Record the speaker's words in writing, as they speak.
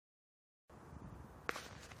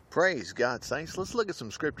Praise God, saints. Let's look at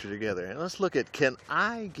some scripture together and let's look at, can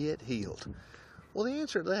I get healed? Well, the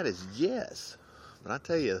answer to that is yes. But I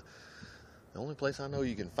tell you, the only place I know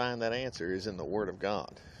you can find that answer is in the Word of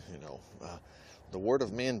God. The word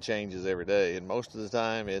of men changes every day, and most of the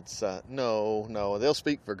time it's no. They'll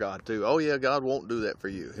speak for God too. Oh yeah, God won't do that for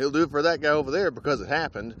you. He'll do it for that guy over there because it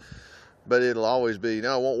happened, but it'll always be,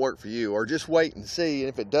 no, it won't work for you. Or just wait and see, and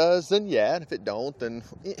if it does, then yeah, and if it don't, then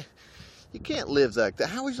you can't live like that.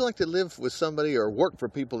 How would you like to live with somebody or work for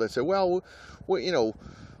people that say, well, we'll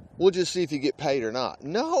just see if you get paid or not?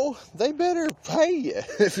 No, they better pay you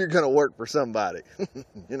if you're going to work for somebody.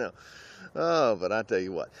 Oh, but I tell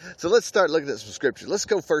you what. So let's start looking at some scripture. Let's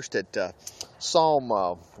go first at Psalm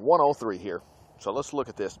 103 here. So let's look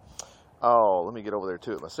at this. Oh, let me get over there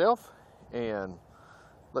to it myself. And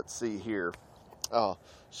let's see here.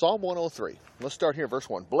 Psalm 103. Let's start here, verse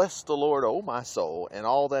 1. Bless the Lord, O my soul, and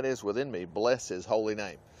all that is within me. Bless his holy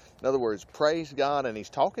name. In other words, praise God, and he's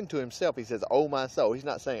talking to himself. He says, oh, my soul. He's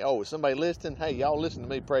not saying, oh, is somebody listening? Hey, y'all listen to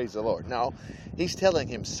me, praise the Lord. No, he's telling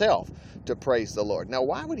himself to praise the Lord. Now,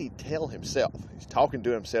 why would he tell himself? He's talking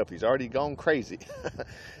to himself. He's already gone crazy.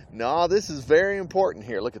 No, this is very important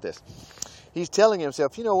here. Look at this. He's telling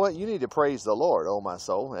himself, you know what? You need to praise the Lord, oh, my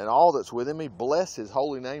soul, and all that's within me. Bless his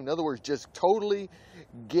holy name. In other words, just totally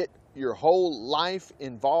get your whole life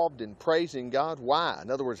involved in praising God. Why? In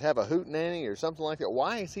other words, have a hootenanny or something like that.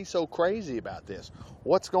 Why is he so crazy about this?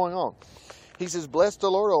 What's going on? He says, bless the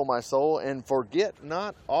Lord, O my soul, and forget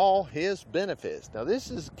not all his benefits. Now,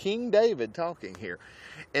 this is King David talking here.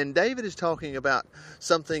 And David is talking about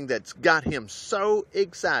something that's got him so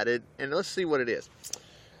excited. And let's see what it is.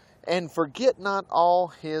 And forget not all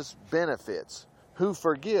his benefits, who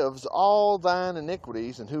forgives all thine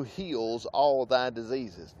iniquities and who heals all thy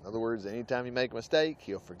diseases. In other words, anytime you make a mistake,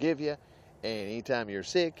 he'll forgive you. And anytime you're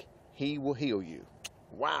sick, he will heal you.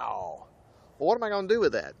 Wow. Well, what am I going to do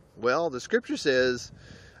with that? Well, the scripture says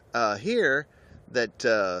here that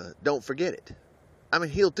don't forget it. I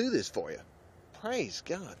mean, he'll do this for you. Praise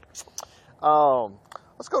God.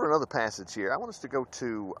 Let's go to another passage here. I want us to go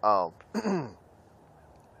to,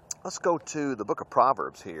 let's go to the book of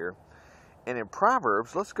Proverbs here. And in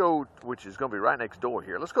Proverbs, let's go, which is going to be right next door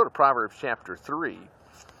here. Let's go to Proverbs chapter 3.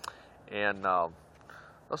 And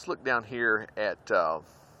let's look down here at,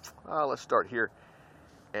 let's start here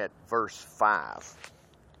at verse 5.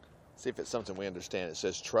 See if it's something we understand. It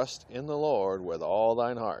says, trust in the Lord with all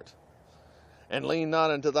thine heart, and lean not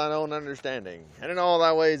unto thine own understanding, and in all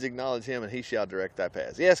thy ways acknowledge him, and he shall direct thy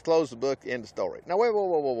paths. Yes, close the book, end the story. Now,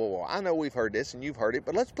 whoa. I know we've heard this, and you've heard it,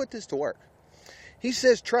 but let's put this to work. He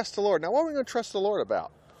says, trust the Lord. Now, what are we going to trust the Lord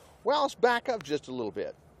about? Well, let's back up just a little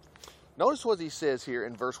bit. Notice what he says here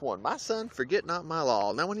in verse 1. My son, forget not my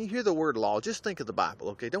law. Now, when you hear the word law, just think of the Bible,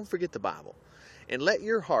 okay? Don't forget the Bible. And let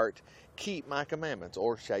your heart keep my commandments,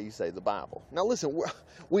 or shall you say the Bible. Now, listen,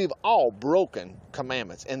 we've all broken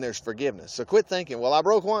commandments, and there's forgiveness. So quit thinking, well, I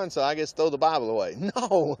broke one, so I guess throw the Bible away.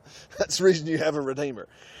 No, that's the reason you have a Redeemer.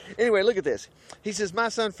 Anyway, look at this. He says, my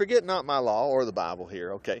son, forget not my law, or the Bible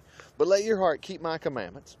here, okay? But let your heart keep my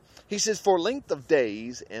commandments. He says, for length of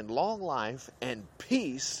days and long life and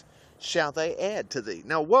peace shall they add to thee.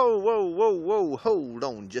 Now, whoa, hold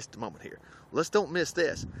on just a moment here. Let's don't miss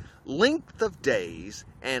this. Length of days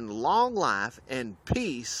and long life and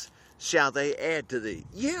peace shall they add to thee.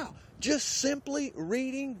 Yeah, just simply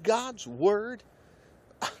reading God's word.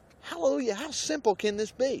 Hallelujah, how simple can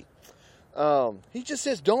this be? He just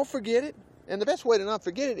says, don't forget it. And the best way to not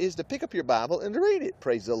forget it is to pick up your Bible and to read it.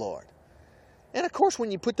 Praise the Lord. And of course,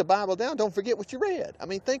 when you put the Bible down, don't forget what you read. I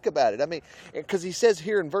mean, think about it. I mean, because he says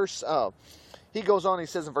here in verse, he goes on, he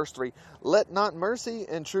says in verse 3, let not mercy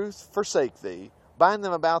and truth forsake thee. Bind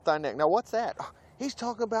them about thy neck. Now, what's that? He's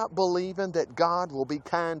talking about believing that God will be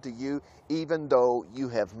kind to you even though you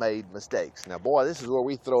have made mistakes. Now, boy, this is where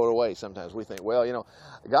we throw it away sometimes. We think, well,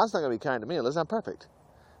 God's not going to be kind to me unless I'm perfect.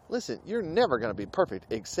 Listen, you're never going to be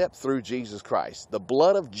perfect except through Jesus Christ. The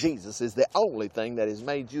blood of Jesus is the only thing that has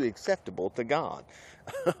made you acceptable to God.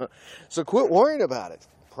 So quit worrying about it.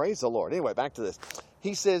 Praise the Lord. Anyway, back to this.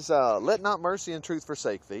 He says, let not mercy and truth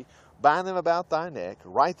forsake thee. Bind them about thy neck.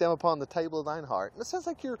 Write them upon the table of thine heart. And it sounds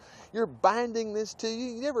like you're binding this to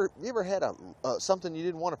you. You ever had something you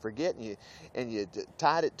didn't want to forget and you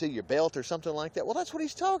tied it to your belt or something like that? Well, that's what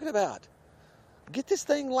he's talking about. Get this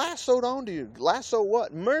thing lassoed onto you. Lasso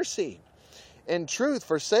what? Mercy and truth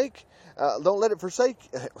forsake. Don't let it forsake.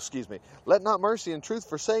 Let not mercy and truth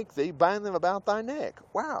forsake thee. Bind them about thy neck.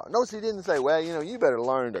 Wow. Notice he didn't say, well, you better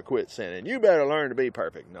learn to quit sinning. You better learn to be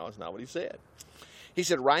perfect. No, it's not what he said. He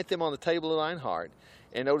said, write them on the table of thine heart.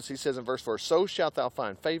 And notice he says in verse 4, so shalt thou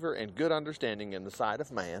find favor and good understanding in the sight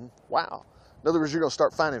of man. Wow. In other words, you're going to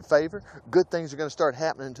start finding favor. Good things are going to start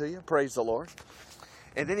happening to you. Praise the Lord.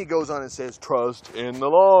 And then he goes on and says, trust in the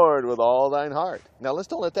Lord with all thine heart. Now, let's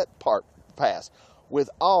don't let that part pass. With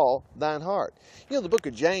all thine heart. You know, the book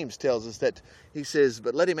of James tells us that he says,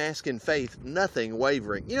 but let him ask in faith, nothing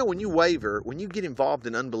wavering. You know, when you waver, when you get involved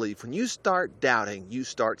in unbelief, when you start doubting, you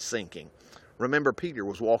start sinking. Remember, Peter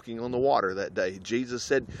was walking on the water that day. Jesus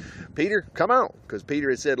said, Peter, come on. Because Peter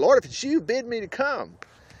had said, Lord, if it's you, bid me to come.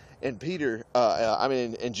 And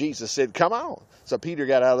and Jesus said, come on. So Peter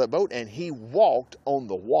got out of that boat and he walked on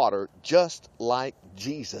the water just like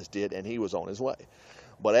Jesus did, and he was on his way.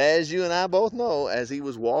 But as you and I both know, as he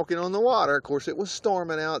was walking on the water, of course, it was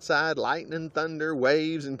storming outside, lightning, thunder,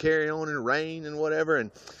 waves, and carry on, and rain, and whatever.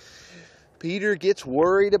 And Peter gets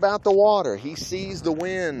worried about the water. He sees the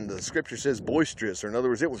wind. The scripture says boisterous, or in other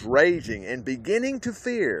words, it was raging. And beginning to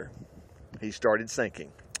fear, he started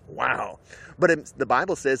sinking. Wow. But the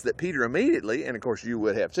Bible says that Peter immediately, and of course you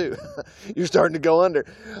would have too, you're starting to go under.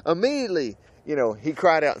 Immediately, he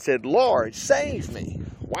cried out and said, Lord, save me.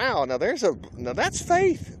 Wow, now that's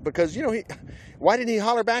faith, because, why didn't he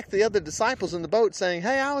holler back to the other disciples in the boat saying,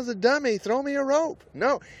 hey, I was a dummy, throw me a rope?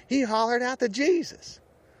 No, he hollered out to Jesus,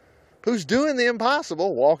 who's doing the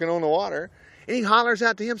impossible, walking on the water, and he hollers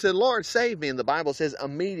out to him, said, Lord, save me. And the Bible says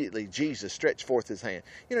immediately Jesus stretched forth his hand.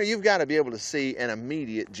 You've got to be able to see an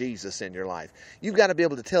immediate Jesus in your life. You've got to be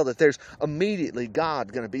able to tell that there's immediately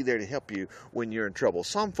God going to be there to help you when you're in trouble.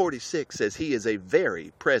 Psalm 46 says he is a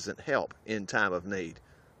very present help in time of need.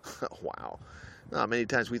 Wow. Many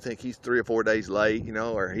times we think he's 3 or 4 days late,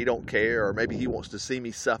 or he don't care, or maybe he wants to see me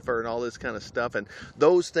suffer and all this kind of stuff. And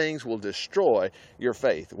those things will destroy your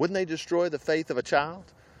faith. Wouldn't they destroy the faith of a child?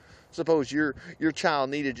 Suppose your child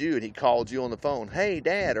needed you and he called you on the phone. Hey,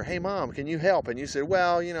 Dad, or hey, Mom, can you help? And you said,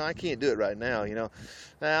 well, I can't do it right now.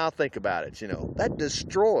 I'll think about it. That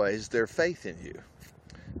destroys their faith in you.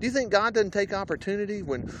 Do you think God doesn't take opportunity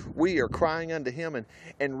when we are crying unto him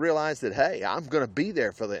and realize that, hey, I'm going to be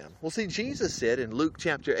there for them? Well, see, Jesus said in Luke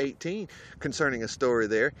chapter 18 concerning a story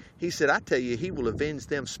there, he said, I tell you, he will avenge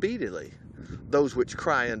them speedily, those which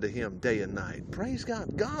cry unto him day and night. Praise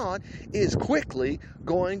God. God is quickly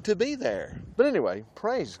going to be there. But anyway,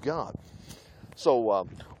 praise God. So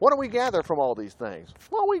what do we gather from all these things?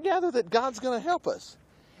 Well, we gather that God's going to help us.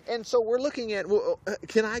 And so we're looking at,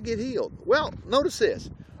 can I get healed? Well, notice this.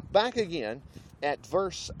 Back again at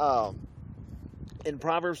verse, in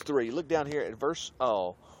Proverbs 3, look down here at verse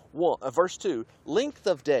 2. Length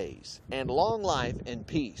of days and long life and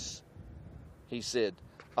peace, he said,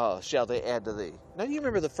 shall they add to thee. Now, you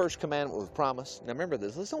remember the first commandment with promise? Now, remember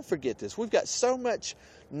this. Let's don't forget this. We've got so much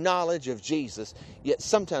knowledge of Jesus, yet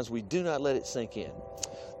sometimes we do not let it sink in.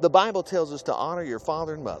 The Bible tells us to honor your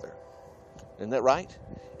father and mother. Isn't that right?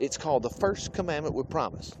 It's called the first commandment with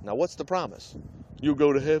promise. Now, what's the promise? You'll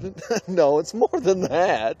go to heaven? No, it's more than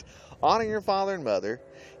that. Honor your father and mother.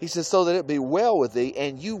 He says, so that it be well with thee,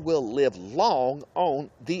 and you will live long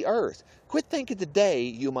on the earth. Quit thinking today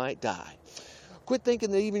you might die. Quit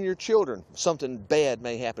thinking that even your children, something bad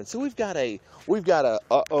may happen. So we've got a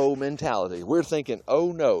uh-oh mentality. We're thinking,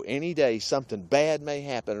 oh no, any day something bad may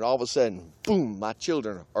happen, and all of a sudden, boom, my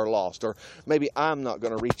children are lost. Or maybe I'm not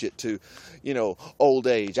going to reach it to, old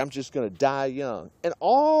age. I'm just going to die young. And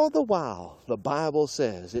all the while, the Bible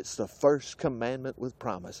says it's the first commandment with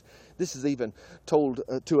promise. This is even told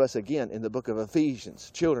to us again in the book of Ephesians.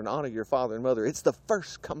 Children, honor your father and mother. It's the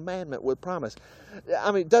first commandment with promise.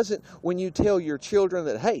 When you tell your children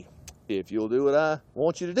that, hey, if you'll do what I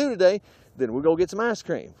want you to do today, then we'll go get some ice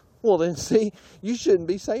cream. Well, then, see, you shouldn't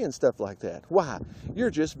be saying stuff like that. Why?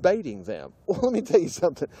 You're just baiting them. Well, let me tell you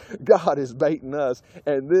something. God is baiting us,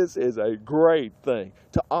 and this is a great thing.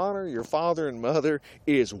 To honor your father and mother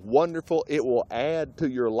is wonderful. It will add to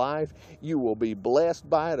your life. You will be blessed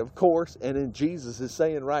by it, of course. And then Jesus is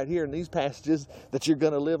saying right here in these passages that you're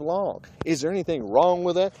going to live long. Is there anything wrong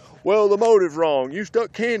with that? Well, the motive's wrong. You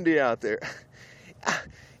stuck candy out there.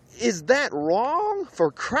 Is that wrong?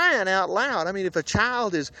 For crying out loud. I mean, if a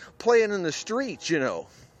child is playing in the streets,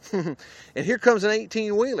 and here comes an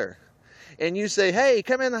 18-wheeler, and you say, hey,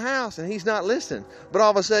 come in the house, and he's not listening. But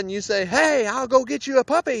all of a sudden you say, hey, I'll go get you a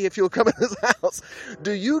puppy if you'll come in this house.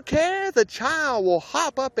 Do you care? The child will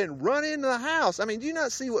hop up and run into the house. I mean, do you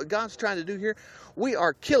not see what God's trying to do here? We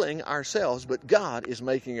are killing ourselves, but God is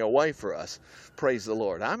making a way for us. Praise the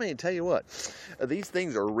Lord. I mean, tell you what, these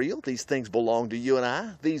things are real. These things belong to you and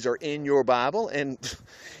I. These are in your Bible, and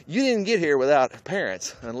you didn't get here without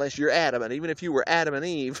parents unless you're Adam. And even if you were Adam and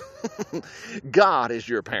Eve, God is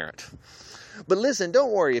your parent. But listen,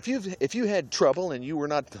 don't worry. If you had trouble and you were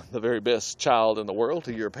not the very best child in the world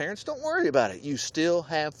to your parents, don't worry about it. You still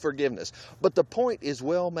have forgiveness. But the point is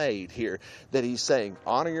well made here that he's saying,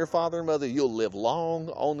 honor your father and mother, you'll live long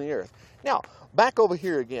on the earth. Now, back over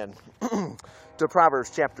here again to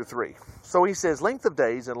Proverbs chapter 3. So he says, length of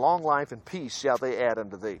days and long life and peace shall they add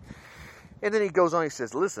unto thee. And then he goes on, he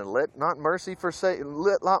says, listen, let not mercy and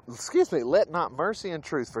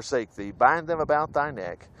truth forsake thee. Bind them about thy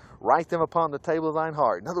neck. Write them upon the table of thine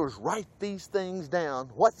heart. In other words, write these things down.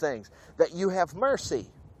 What things? That you have mercy.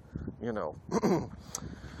 You know.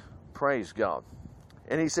 Praise God.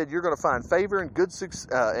 And he said, you're going to find favor and good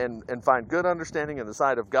and find good understanding in the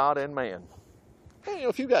sight of God and man. Hey, you know,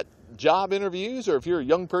 if you've got job interviews, or if you're a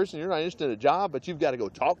young person, you're not interested in a job, but you've got to go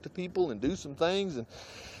talk to people and do some things,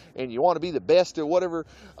 and you want to be the best at whatever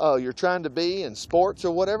you're trying to be in sports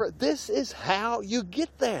or whatever, this is how you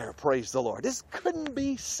get there, praise the Lord. This couldn't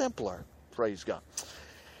be simpler, praise God.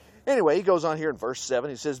 Anyway, he goes on here in verse 7.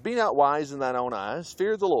 He says, be not wise in thine own eyes,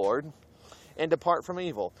 fear the Lord, and depart from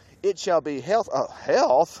evil. It shall be health.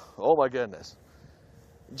 Health? Oh, my goodness.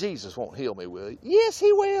 Jesus won't heal me, will he? Yes,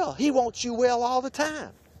 he will. He wants you well all the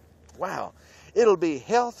time. Wow. It'll be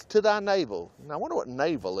health to thy navel. Now, I wonder what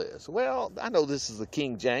navel is. Well, I know this is the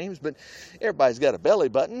King James, but everybody's got a belly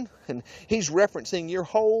button, and he's referencing your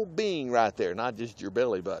whole being right there, not just your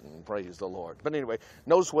belly button. Praise the Lord. But anyway,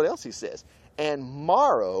 notice what else he says. And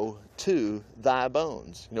marrow to thy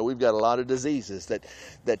bones. You know, we've got a lot of diseases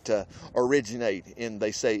that originate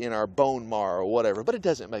in our bone marrow or whatever, but it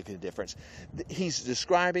doesn't make any difference. He's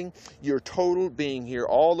describing your total being here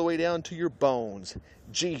all the way down to your bones.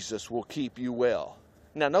 Jesus will keep you well.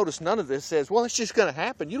 Now notice none of this says, well, it's just going to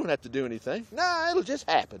happen. You don't have to do anything. No, it'll just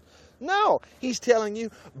happen. No, he's telling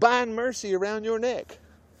you, bind mercy around your neck.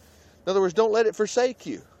 In other words, don't let it forsake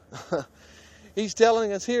you. He's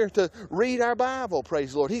telling us here to read our Bible,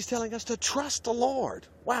 praise the Lord. He's telling us to trust the Lord.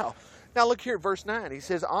 Wow. Now look here at verse 9. He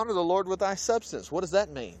says, honor the Lord with thy substance. What does that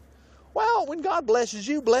mean? Well, when God blesses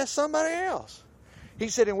you, bless somebody else. He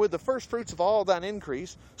said, and with the first fruits of all thine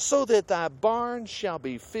increase, so that thy barns shall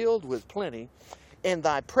be filled with plenty, and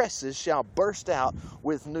thy presses shall burst out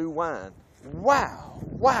with new wine. Wow,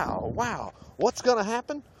 wow, wow. What's going to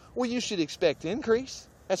happen? Well, you should expect increase.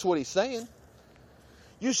 That's what he's saying.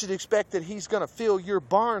 You should expect that he's going to fill your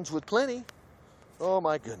barns with plenty. Oh,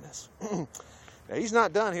 my goodness. Now, he's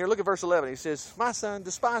not done here. Look at verse 11. He says, my son,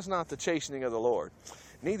 despise not the chastening of the Lord,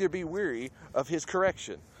 neither be weary of his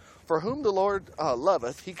correction. For whom the Lord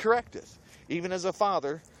loveth, he correcteth, even as a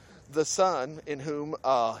father, the son in whom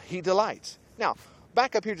he delights. Now,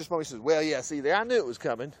 back up here just a moment. He says, well, yeah, see there, I knew it was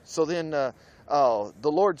coming. So then the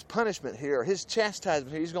Lord's punishment here, his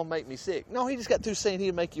chastisement here, he's going to make me sick. No, he just got through saying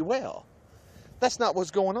he'd make you well. That's not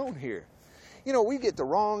what's going on here. You know, we get the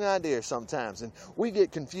wrong idea sometimes, and we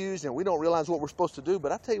get confused, and we don't realize what we're supposed to do.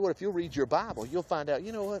 But I tell you what, if you'll read your Bible, you'll find out,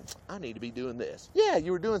 you know what, I need to be doing this. Yeah,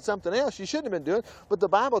 you were doing something else you shouldn't have been doing, but the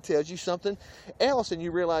Bible tells you something else, and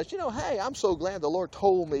you realize, you know, hey, I'm so glad the Lord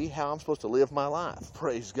told me how I'm supposed to live my life.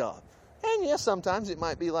 Praise God. And yes, sometimes it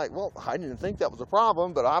might be like, well, I didn't think that was a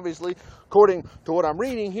problem, but obviously, according to what I'm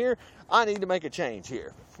reading here, I need to make a change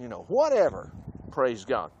here. You know, whatever. Praise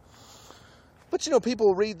God. But, you know,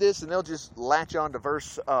 people read this and they'll just latch on to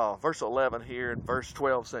verse 11 here and verse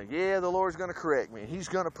 12 saying, yeah, the Lord's going to correct me. He's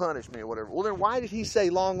going to punish me or whatever. Well, then why did he say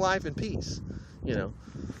long life and peace? You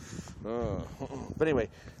know. But anyway,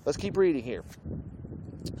 let's keep reading here.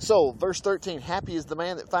 So, verse 13, happy is the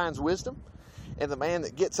man that finds wisdom and the man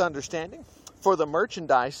that gets understanding. For the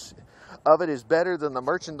merchandise of it is better than the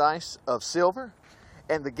merchandise of silver,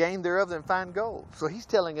 and the gain thereof than fine gold. So he's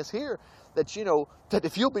telling us here that, you know, that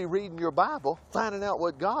if you'll be reading your Bible, finding out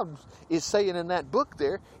what God is saying in that book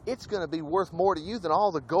there, it's going to be worth more to you than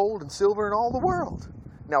all the gold and silver in all the world.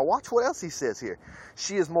 Now watch what else he says here.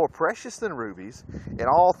 She is more precious than rubies, and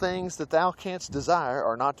all things that thou canst desire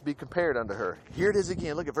are not to be compared unto her. Here it is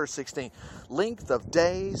again. Look at verse 16. Length of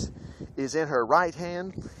days is in her right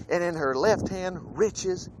hand, and in her left hand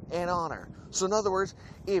riches and honor. So in other words,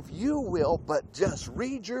 if you will but just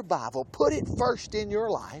read your Bible, put it first in your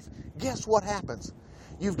life, guess what happens?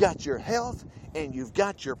 You've got your health and you've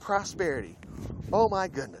got your prosperity. Oh my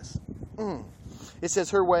goodness. It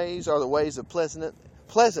says her ways are the ways of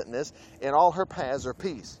pleasantness, and all her paths are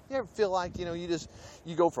peace. You ever feel like, you know, you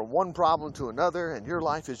go from one problem to another, and your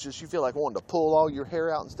life is just, you feel like wanting to pull all your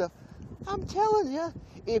hair out and stuff? I'm telling you,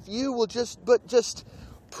 if you will just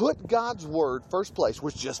put God's word first place,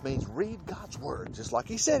 which just means read God's word, just like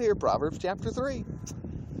he said here, Proverbs chapter 3.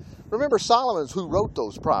 Remember, Solomon's who wrote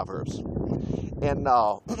those Proverbs. And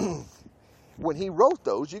when he wrote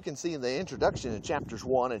those, you can see in the introduction in chapters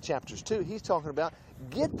 1 and chapters 2, he's talking about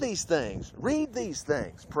get these things, read these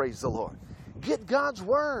things, praise the Lord. Get God's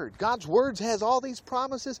Word. God's Word has all these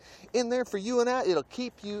promises in there for you and I. It'll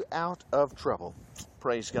keep you out of trouble.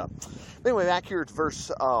 Praise God. Anyway, back here at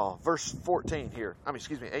verse 18 here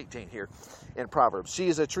in Proverbs. She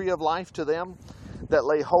is a tree of life to them that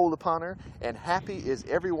lay hold upon her, and happy is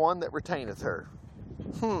everyone that retaineth her.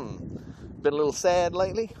 Been a little sad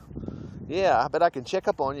lately? Yeah, I bet I can check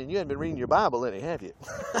up on you, and you haven't been reading your Bible any, have you?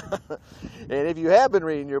 And if you have been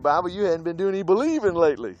reading your Bible, you hadn't been doing any believing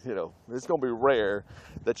lately. You know, it's going to be rare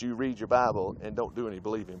that you read your Bible and don't do any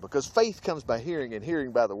believing, because faith comes by hearing and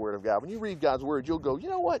hearing by the Word of God. When you read God's Word, you'll go, you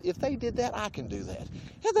know what? If they did that, I can do that.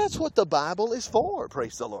 And that's what the Bible is for,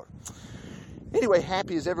 praise the Lord. Anyway,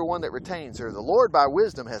 happy is everyone that retains her. The Lord by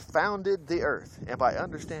wisdom hath founded the earth, and by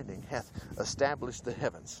understanding hath established the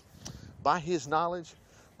heavens. By his knowledge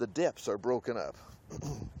the depths are broken up,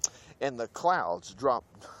 and the clouds drop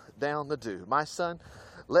down the dew. My son,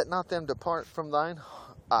 let not them depart from thine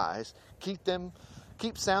eyes.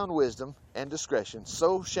 Keep sound wisdom and discretion.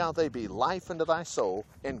 So shall they be life unto thy soul,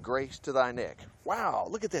 and grace to thy neck. Wow,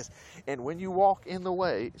 look at this. And when you walk in the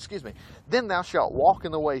way, then thou shalt walk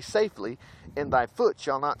in the way safely, and thy foot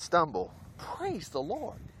shall not stumble. Praise the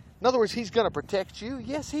Lord. In other words, he's going to protect you.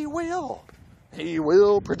 Yes, he will. He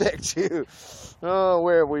will protect you. Oh,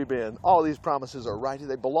 where have we been? All these promises are right here.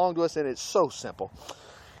 They belong to us, and it's so simple.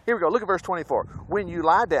 Here we go. Look at verse 24. When you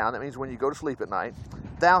lie down, that means when you go to sleep at night,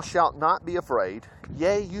 thou shalt not be afraid.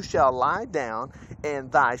 Yea, you shall lie down, and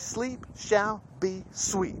thy sleep shall be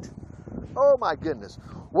sweet. Oh, my goodness.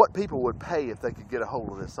 What people would pay if they could get a hold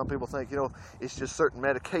of this. Some people think, it's just certain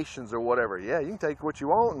medications or whatever. Yeah, you can take what you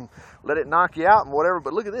want and let it knock you out and whatever.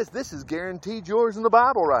 But look at this. This is guaranteed yours in the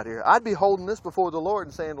Bible right here. I'd be holding this before the Lord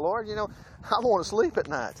and saying, Lord, I want to sleep at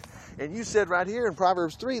night. And you said right here in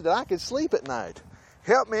Proverbs 3 that I could sleep at night.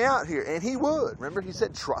 Help me out here. And he would. Remember, he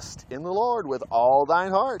said, trust in the Lord with all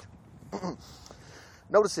thine heart.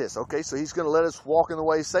 Notice this. Okay, so he's going to let us walk in the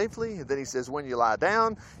way safely. And then he says, when you lie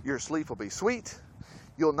down, your sleep will be sweet.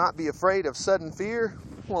 You'll not be afraid of sudden fear.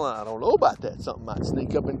 Well, I don't know about that. Something might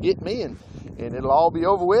sneak up and get me, and it'll all be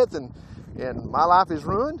over with, and my life is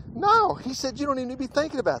ruined. No, he said you don't even need to be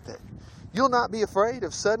thinking about that. You'll not be afraid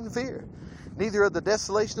of sudden fear, neither of the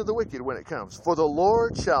desolation of the wicked when it comes. For the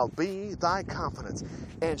Lord shall be thy confidence,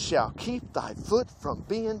 and shall keep thy foot from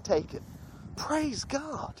being taken. Praise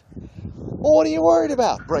God. Well, what are you worried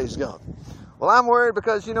about? Praise God. Well, I'm worried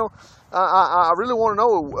because, I really want to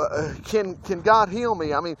know, can God heal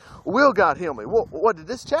me? I mean, will God heal me? Well, what did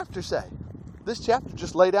this chapter say? This chapter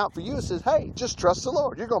just laid out for you. It says, hey, just trust the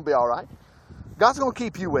Lord. You're going to be all right. God's going to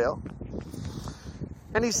keep you well.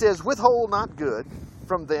 And he says, withhold not good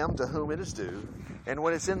from them to whom it is due. And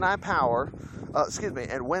when it's in thy power,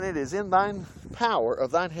 and when it is in thine power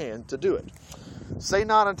of thine hand to do it. Say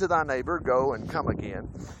not unto thy neighbor, go and come again.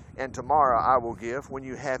 And tomorrow I will give when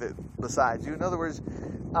you have it beside you. In other words,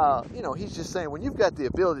 he's just saying when you've got the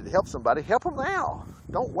ability to help somebody, help them now.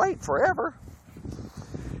 Don't wait forever.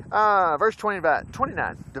 Verse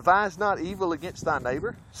 29. Devise not evil against thy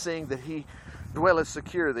neighbor, seeing that he dwelleth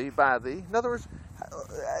secure by thee. In other words,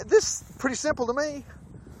 this is pretty simple to me.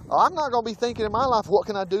 I'm not going to be thinking in my life, what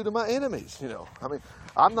can I do to my enemies?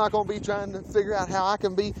 I'm not going to be trying to figure out how I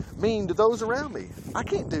can be mean to those around me. I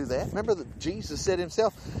can't do that. Remember that Jesus said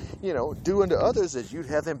himself, do unto others as you'd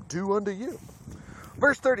have them do unto you.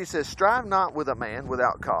 Verse 30 says, strive not with a man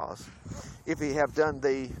without cause, if he have done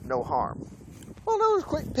thee no harm. Well, notice,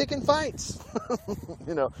 quit picking fights.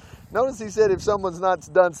 Notice he said if someone's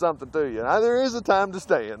not done something to you. Now, there is a time to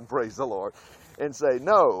stand, praise the Lord, and say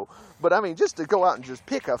no. But, just to go out and just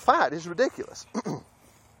pick a fight is ridiculous.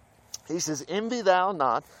 He says, envy thou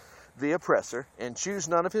not the oppressor, and choose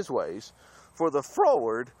none of his ways, for the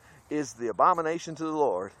froward is the abomination to the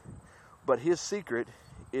Lord, but his secret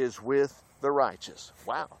is with the righteous.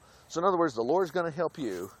 Wow. So in other words, the Lord's going to help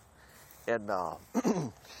you, and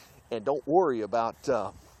don't worry about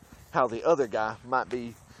how the other guy might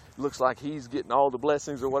be, looks like he's getting all the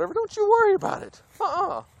blessings or whatever. Don't you worry about it.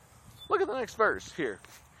 Look at the next verse here.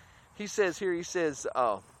 He says,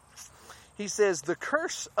 the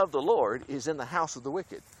curse of the Lord is in the house of the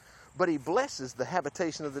wicked, but he blesses the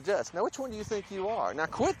habitation of the just. Now, which one do you think you are? Now,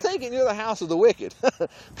 quit thinking you're the house of the wicked,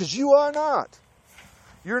 because you are not.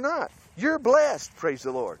 You're not. You're blessed, praise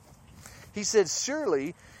the Lord. He said,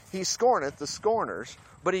 surely he scorneth the scorners,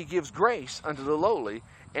 but he gives grace unto the lowly,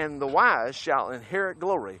 and the wise shall inherit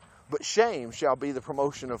glory, but shame shall be the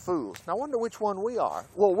promotion of fools. Now, I wonder which one we are.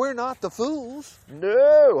 Well, we're not the fools.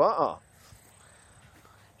 No,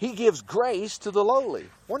 He gives grace to the lowly.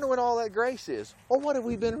 Wonder what all that grace is. Well, what have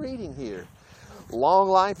we been reading here? Long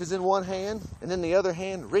life is in one hand, and in the other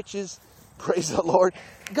hand, riches. Praise the Lord.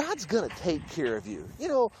 God's going to take care of you. You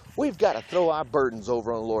know, we've got to throw our burdens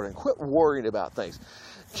over on the Lord and quit worrying about things.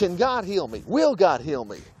 Can God heal me? Will God heal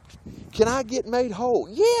me? Can I get made whole?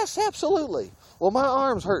 Yes, absolutely. Well, my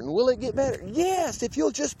arm's hurting. Will it get better? Yes, if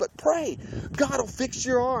you'll just but pray. God will fix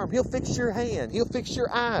your arm. He'll fix your hand. He'll fix your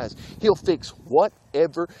eyes. He'll fix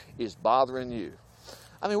whatever is bothering you.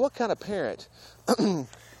 I mean, what kind of parent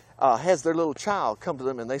has their little child come to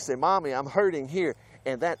them and they say, Mommy, I'm hurting here,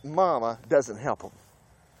 and that mama doesn't help them?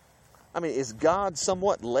 I mean, is God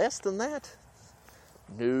somewhat less than that?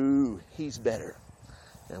 No, He's better.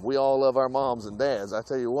 And we all love our moms and dads, I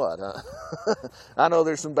tell you what. I know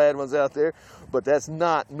there's some bad ones out there, but that's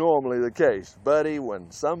not normally the case. Buddy, when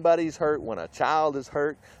somebody's hurt, when a child is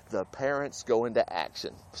hurt, the parents go into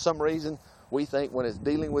action. For some reason, we think when it's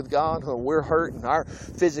dealing with God, when we're hurt and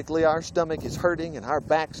physically our stomach is hurting and our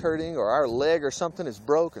back's hurting or our leg or something is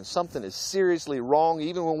broke and something is seriously wrong,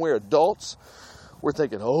 even when we're adults, we're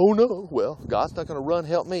thinking, oh no, well, God's not going to run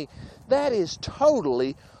help me. That is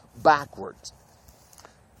totally backwards.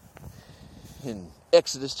 In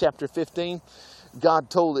Exodus chapter 15,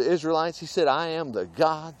 God told the Israelites, He said, I am the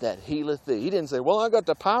God that healeth thee. He didn't say, well, I got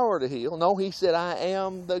the power to heal. No, He said, I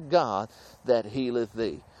am the God that healeth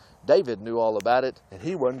thee. David knew all about it, and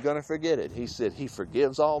he wasn't going to forget it. He said, He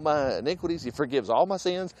forgives all my iniquities, He forgives all my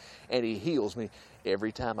sins, and He heals me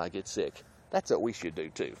every time I get sick. That's what we should do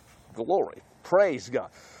too. Glory. Praise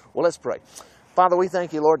God. Well, let's pray. Father, we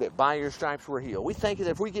thank You, Lord, that by Your stripes we're healed. We thank You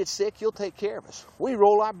that if we get sick, You'll take care of us. We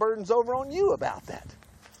roll our burdens over on You about that.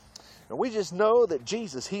 And we just know that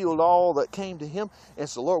Jesus healed all that came to Him. And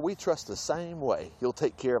so, Lord, we trust the same way You'll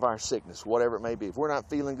take care of our sickness, whatever it may be. If we're not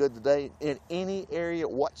feeling good today in any area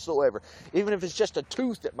whatsoever, even if it's just a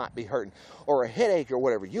tooth that might be hurting or a headache or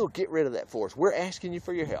whatever, You'll get rid of that for us. We're asking You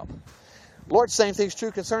for Your help. Lord, same thing's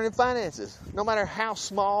true concerning finances. No matter how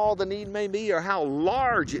small the need may be or how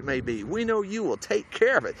large it may be, we know You will take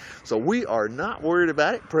care of it. So we are not worried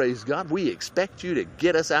about it. Praise God. We expect You to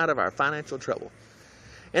get us out of our financial trouble.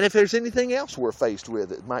 And if there's anything else we're faced with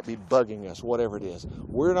that might be bugging us, whatever it is,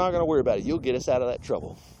 we're not going to worry about it. You'll get us out of that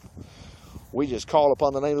trouble. We just call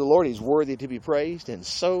upon the name of the Lord. He's worthy to be praised, and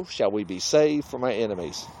so shall we be saved from our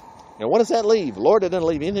enemies. Now, what does that leave? Lord, it doesn't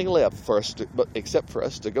leave anything left for us except for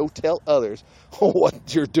us to go tell others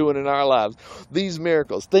what You're doing in our lives. These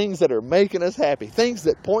miracles, things that are making us happy, things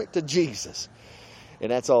that point to Jesus. And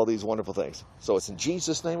that's all these wonderful things. So it's in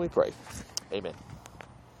Jesus' name we pray. Amen.